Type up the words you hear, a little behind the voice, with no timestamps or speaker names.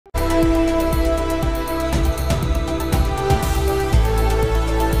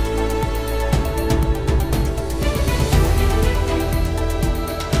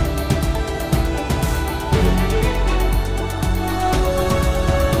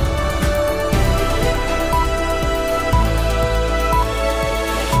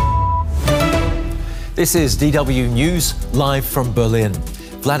This is DW News, live from Berlin.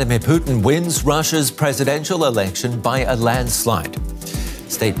 Vladimir Putin wins Russia's presidential election by a landslide.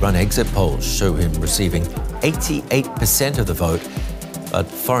 State-run exit polls show him receiving 88% of the vote, but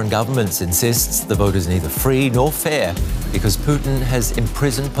foreign governments insist the vote is neither free nor fair because Putin has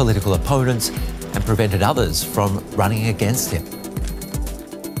imprisoned political opponents and prevented others from running against him.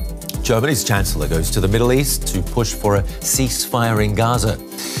 Germany's chancellor goes to the Middle East to push for a ceasefire in Gaza.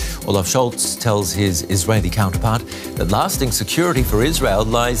 Olaf Scholz tells his Israeli counterpart that lasting security for Israel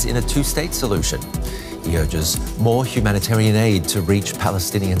lies in a two-state solution. He urges more humanitarian aid to reach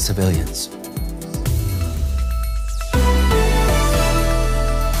Palestinian civilians.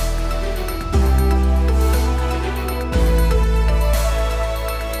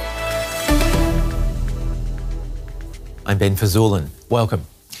 I'm Ben Fazulin. Welcome.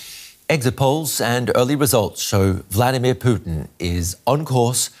 Exit polls and early results show Vladimir Putin is on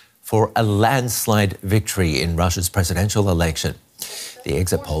course for a landslide victory in Russia's presidential election. The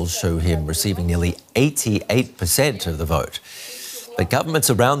exit polls show him receiving nearly 88% of the vote. But governments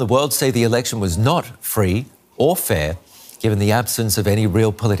around the world say the election was not free or fair, given the absence of any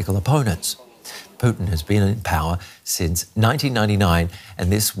real political opponents. Putin has been in power since 1999, and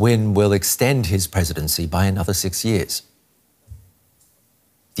this win will extend his presidency by another 6 years.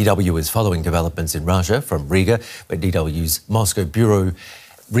 DW is following developments in Russia from Riga, where DW's Moscow bureau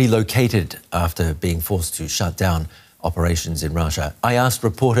relocated after being forced to shut down operations in Russia. I asked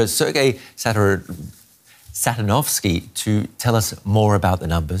reporter Sergei Satanovsky to tell us more about the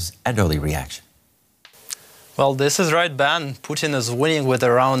numbers and early reaction. Well, this is right, Ben. Putin is winning with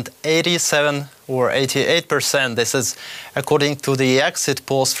around 87 or 88%. This is according to the exit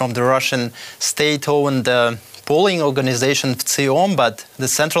polls from the Russian state-owned polling organization VTSIOM, but the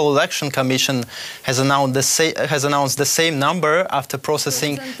Central Election Commission has announced the same number after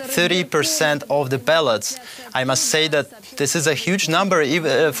processing 30% of the ballots. I must say that this is a huge number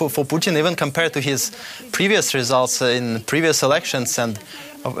for Putin, even compared to his previous results in previous elections, and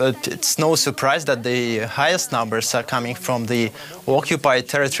it's no surprise that the highest numbers are coming from the occupied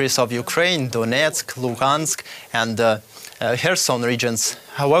territories of Ukraine, Donetsk, Luhansk, and Kherson regions.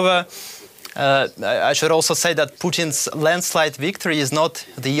 However, I should also say that Putin's landslide victory is not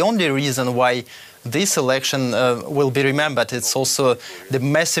the only reason why this election will be remembered. It's also the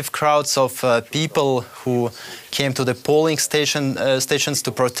massive crowds of people who came to the polling stations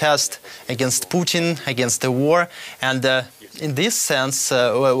to protest against Putin, against the war. And in this sense,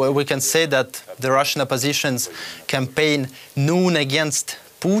 we can say that the Russian opposition's campaign Noon Against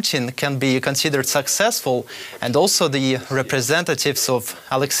Putin can be considered successful, and also the representatives of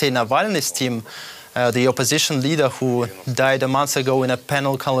Alexei Navalny's team, the opposition leader who died a month ago in a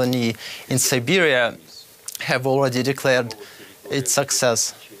penal colony in Siberia, have already declared its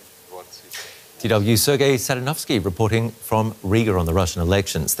success. DW Sergei Satanovsky reporting from Riga on the Russian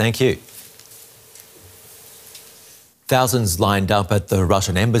elections. Thank you. Thousands lined up at the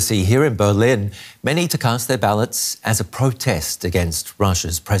Russian embassy here in Berlin, many to cast their ballots as a protest against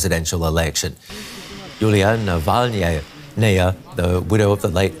Russia's presidential election. Yulia Navalny, the widow of the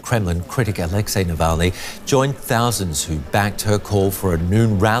late Kremlin critic Alexei Navalny, joined thousands who backed her call for a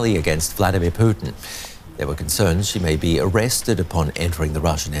noon rally against Vladimir Putin. There were concerns she may be arrested upon entering the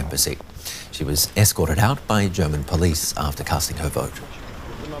Russian embassy. She was escorted out by German police after casting her vote.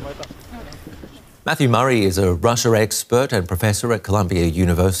 Matthew Murray is a Russia expert and professor at Columbia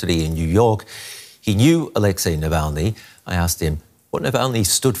University in New York. He knew Alexei Navalny. I asked him what Navalny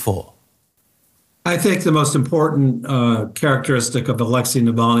stood for. I think the most important characteristic of Alexei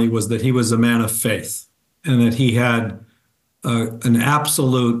Navalny was that he was a man of faith, and that he had an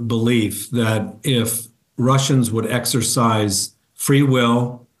absolute belief that if Russians would exercise free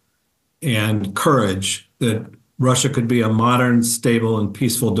will and courage, that Russia could be a modern, stable, and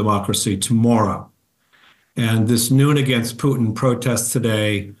peaceful democracy tomorrow. And this Noon Against Putin protest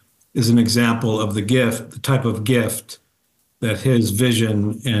today is an example of the type of gift that his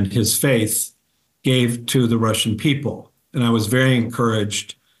vision and his faith gave to the Russian people. And I was very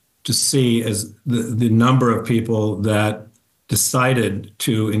encouraged to see as the number of people that decided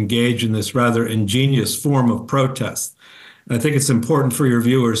to engage in this rather ingenious form of protest. And I think it's important for your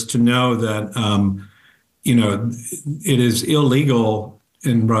viewers to know that it is illegal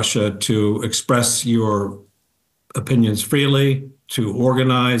in Russia to express your opinions freely, to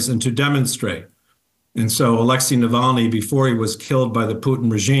organize, and to demonstrate. And so Alexei Navalny, before he was killed by the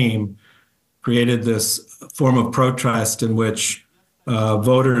Putin regime, created this form of protest in which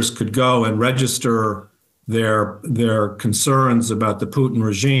voters could go and register their concerns about the Putin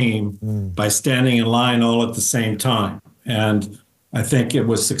regime by standing in line all at the same time. And I think it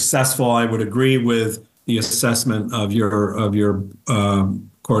was successful. I would agree with the assessment of your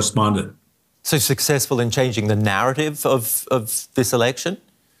correspondent. So successful in changing the narrative of this election?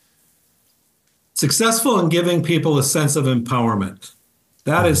 Successful in giving people a sense of empowerment.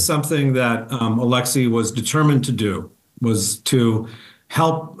 That is something that Alexei was determined to do, was to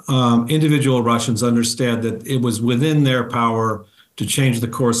help individual Russians understand that it was within their power to change the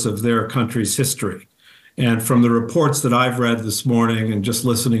course of their country's history. And from the reports that I've read this morning and just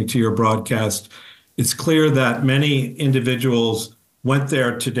listening to your broadcast, it's clear that many individuals went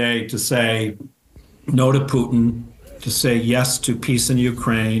there today to say no to Putin, to say yes to peace in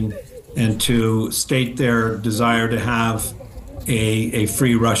Ukraine, and to state their desire to have a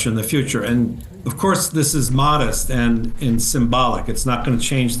free Russia in the future. And of course, this is modest and symbolic. It's not going to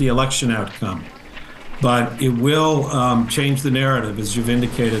change the election outcome, but it will change the narrative, as you've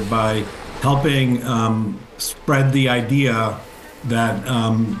indicated, by helping spread the idea that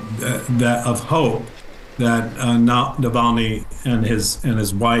that of hope that Navalny and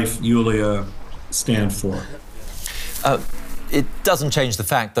his wife Yulia stand for. It doesn't change the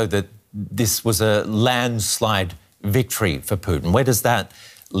fact, though, that this was a landslide victory for Putin. Where does that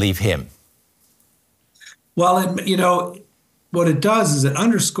leave him? Well, what it does is it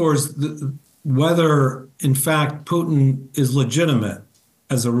underscores whether, in fact, Putin is legitimate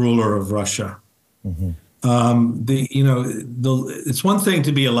as a ruler of Russia. Mm-hmm. It's one thing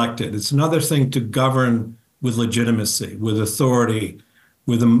to be elected. It's another thing to govern with legitimacy, with authority,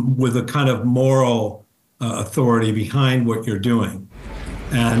 with a kind of moral authority behind what you're doing.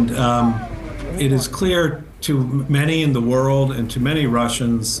 And it is clear to many in the world and to many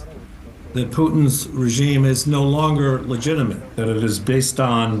Russians that Putin's regime is no longer legitimate, that it is based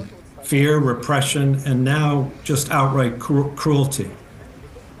on fear, repression, and now just outright cruelty.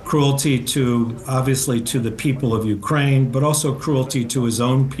 Cruelty obviously to the people of Ukraine, but also cruelty to his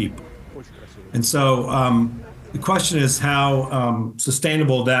own people. And so the question is how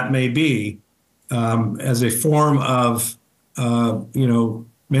sustainable that may be as a form of,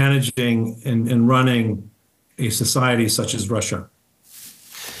 managing and running a society such as Russia.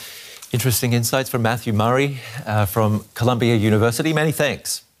 Interesting insights from Matthew Murray from Columbia University. Many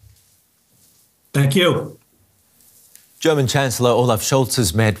thanks. Thank you. German Chancellor Olaf Scholz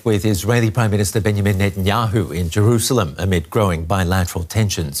has met with Israeli Prime Minister Benjamin Netanyahu in Jerusalem amid growing bilateral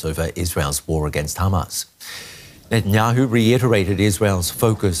tensions over Israel's war against Hamas. Netanyahu reiterated Israel's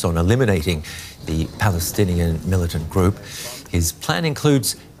focus on eliminating the Palestinian militant group. His plan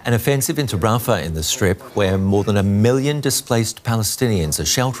includes an offensive into Rafah in the Strip, where more than 1 million displaced Palestinians are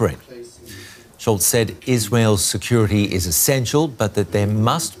sheltering. Scholz said Israel's security is essential, but that there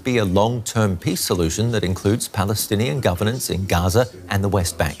must be a long-term peace solution that includes Palestinian governance in Gaza and the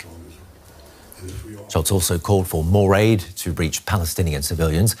West Bank. Scholz also called for more aid to reach Palestinian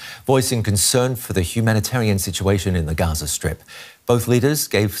civilians, voicing concern for the humanitarian situation in the Gaza Strip. Both leaders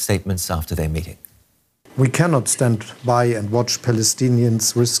gave statements after their meeting. We cannot stand by and watch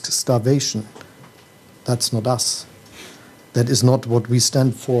Palestinians risk starvation. That's not us. That is not what we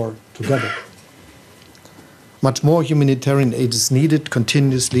stand for together. Much more humanitarian aid is needed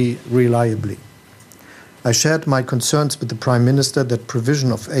continuously, reliably. I shared my concerns with the Prime Minister that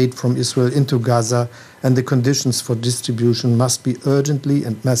provision of aid from Israel into Gaza and the conditions for distribution must be urgently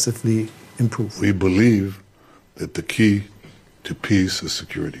and massively improved. We believe that the key to peace is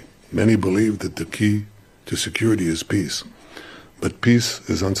security. Many believe that the key to security is peace. But peace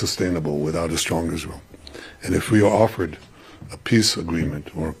is unsustainable without a strong Israel. And if we are offered a peace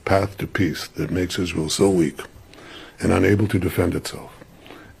agreement or a path to peace that makes Israel so weak and unable to defend itself,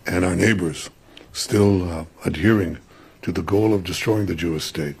 and our neighbors still adhering to the goal of destroying the Jewish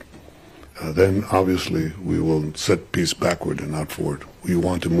state, then obviously we will set peace backward and not forward. We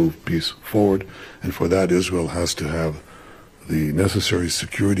want to move peace forward, and for that Israel has to have the necessary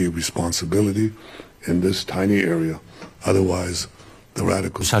security responsibility in this tiny area. Otherwise, the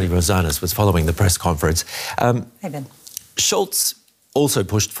radicals... Shadi Rosanas was following the press conference. Hey, Ben. Scholz also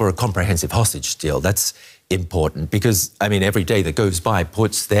pushed for a comprehensive hostage deal. That's important because, every day that goes by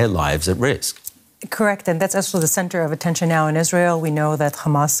puts their lives at risk. Correct, and that's also the center of attention now in Israel. We know that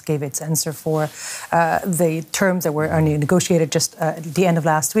Hamas gave its answer for the terms that were negotiated just at the end of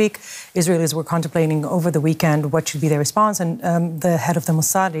last week. Israelis were contemplating over the weekend what should be their response, and the head of the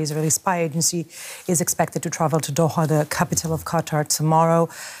Mossad, the Israeli spy agency, is expected to travel to Doha, the capital of Qatar, tomorrow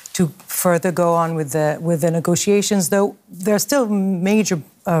to further go on with the negotiations, though there are still major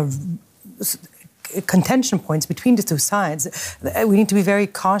contention points between the two sides. We need to be very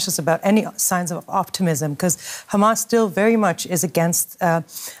cautious about any signs of optimism because Hamas still very much is against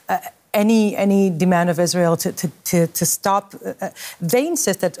any demand of Israel to stop. They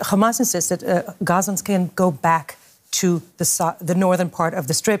insist that Hamas insists that Gazans can go back to the northern part of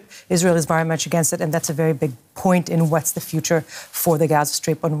the Strip. Israel is very much against it, and that's a very big point in what's the future for the Gaza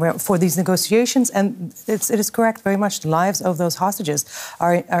Strip for these negotiations. And it is correct, very much the lives of those hostages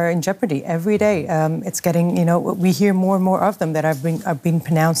are in jeopardy every day. It's getting, we hear more and more of them that are being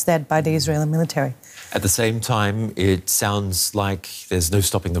pronounced dead by the Israeli military. At the same time, it sounds like there's no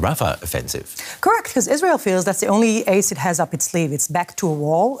stopping the Rafah offensive. Correct, because Israel feels that's the only ace it has up its sleeve. It's back to a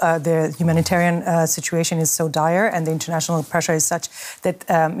wall. The humanitarian situation is so dire, and the international pressure is such that,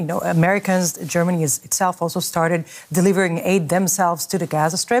 Americans, Germany itself also started delivering aid themselves to the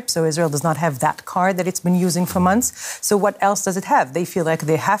Gaza Strip. So Israel does not have that card that it's been using for months. So what else does it have? They feel like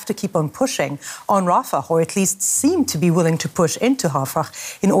they have to keep on pushing on Rafah, or at least seem to be willing to push into Rafah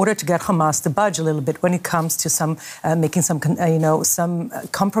in order to get Hamas to budge a little bit when it comes to making some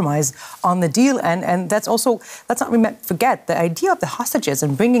compromise on the deal. And that's also, let's not forget, the idea of the hostages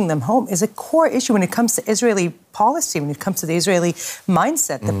and bringing them home is a core issue when it comes to Israeli policy, when it comes to the Israeli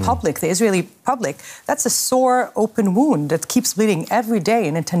mindset, the Israeli public. That's a sore, open wound that keeps bleeding every day,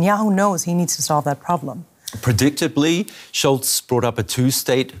 and Netanyahu knows he needs to solve that problem. Predictably, Scholz brought up a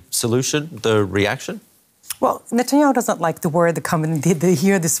two-state solution. The reaction? Well, Netanyahu doesn't like the word,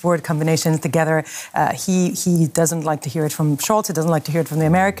 hear this word combinations together. He doesn't like to hear it from Scholz. He doesn't like to hear it from the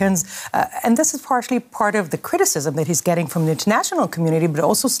Americans. And this is partially part of the criticism that he's getting from the international community, but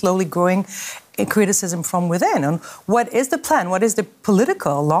also slowly growing criticism from within. On what is the plan? What is the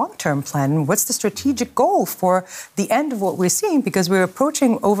political long-term plan? What's the strategic goal for the end of what we're seeing? Because we're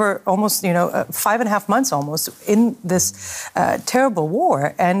approaching over almost, 5.5 months almost in this terrible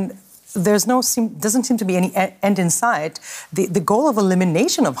war. And doesn't seem to be any end in sight. The goal of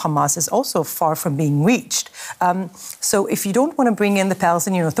elimination of Hamas is also far from being reached. So if you don't want to bring in the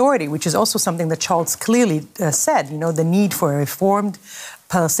Palestinian Authority, which is also something that Scholz clearly said, the need for a reformed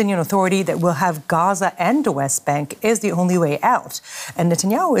Palestinian Authority that will have Gaza and the West Bank is the only way out. And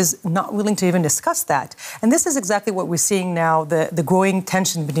Netanyahu is not willing to even discuss that. And this is exactly what we're seeing now, the growing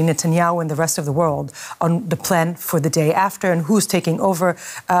tension between Netanyahu and the rest of the world on the plan for the day after and who's taking over.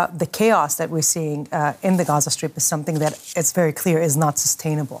 The chaos that we're seeing in the Gaza Strip is something that it's very clear is not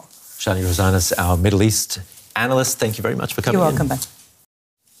sustainable. Shani Rosanas, our Middle East analyst, thank you very much for coming in. You're welcome, Ben.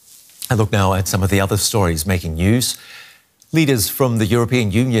 And look now at some of the other stories making news. Leaders from the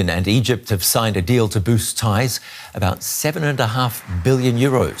European Union and Egypt have signed a deal to boost ties. About €7.5 billion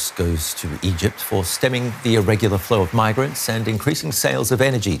goes to Egypt for stemming the irregular flow of migrants and increasing sales of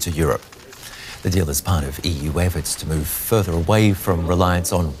energy to Europe. The deal is part of EU efforts to move further away from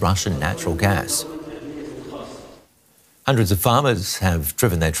reliance on Russian natural gas. Hundreds of farmers have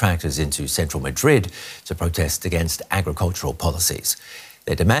driven their tractors into central Madrid to protest against agricultural policies.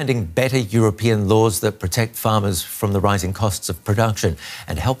 They're demanding better European laws that protect farmers from the rising costs of production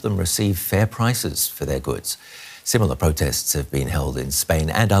and help them receive fair prices for their goods. Similar protests have been held in Spain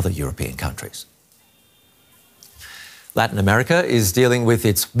and other European countries. Latin America is dealing with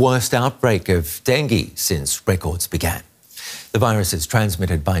its worst outbreak of dengue since records began. The virus is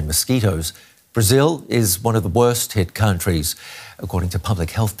transmitted by mosquitoes. Brazil is one of the worst-hit countries. According to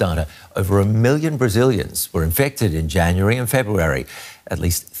public health data, over 1 million Brazilians were infected in January and February. At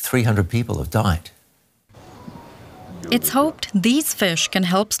least 300 people have died. It's hoped these fish can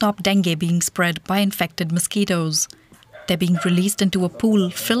help stop dengue being spread by infected mosquitoes. They're being released into a pool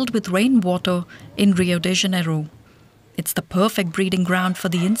filled with rainwater in Rio de Janeiro. It's the perfect breeding ground for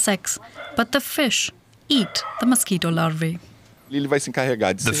the insects, but the fish eat the mosquito larvae.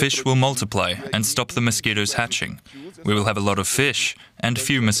 The fish will multiply and stop the mosquitoes hatching. We will have a lot of fish and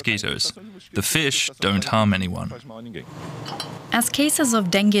few mosquitoes. The fish don't harm anyone. As cases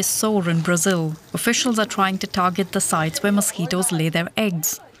of dengue soar in Brazil, officials are trying to target the sites where mosquitoes lay their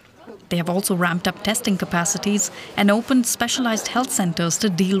eggs. They have also ramped up testing capacities and opened specialized health centers to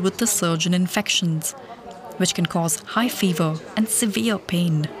deal with the surge in infections, which can cause high fever and severe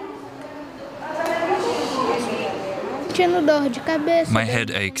pain. My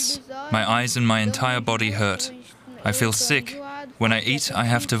head aches. My eyes and my entire body hurt. I feel sick. When I eat, I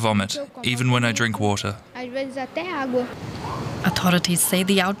have to vomit, even when I drink water. Authorities say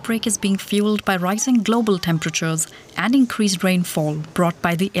the outbreak is being fueled by rising global temperatures and increased rainfall brought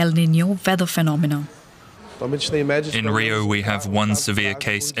by the El Niño weather phenomena. In Rio, we have one severe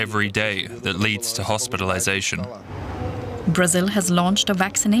case every day that leads to hospitalization. Brazil has launched a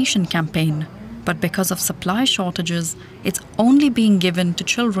vaccination campaign, but because of supply shortages, it's only being given to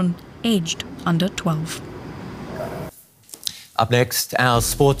children aged under 12. Up next, our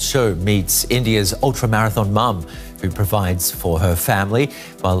sports show meets India's ultramarathon mum, who provides for her family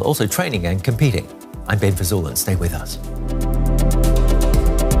while also training and competing. I'm Ben Fazulin. Stay with us.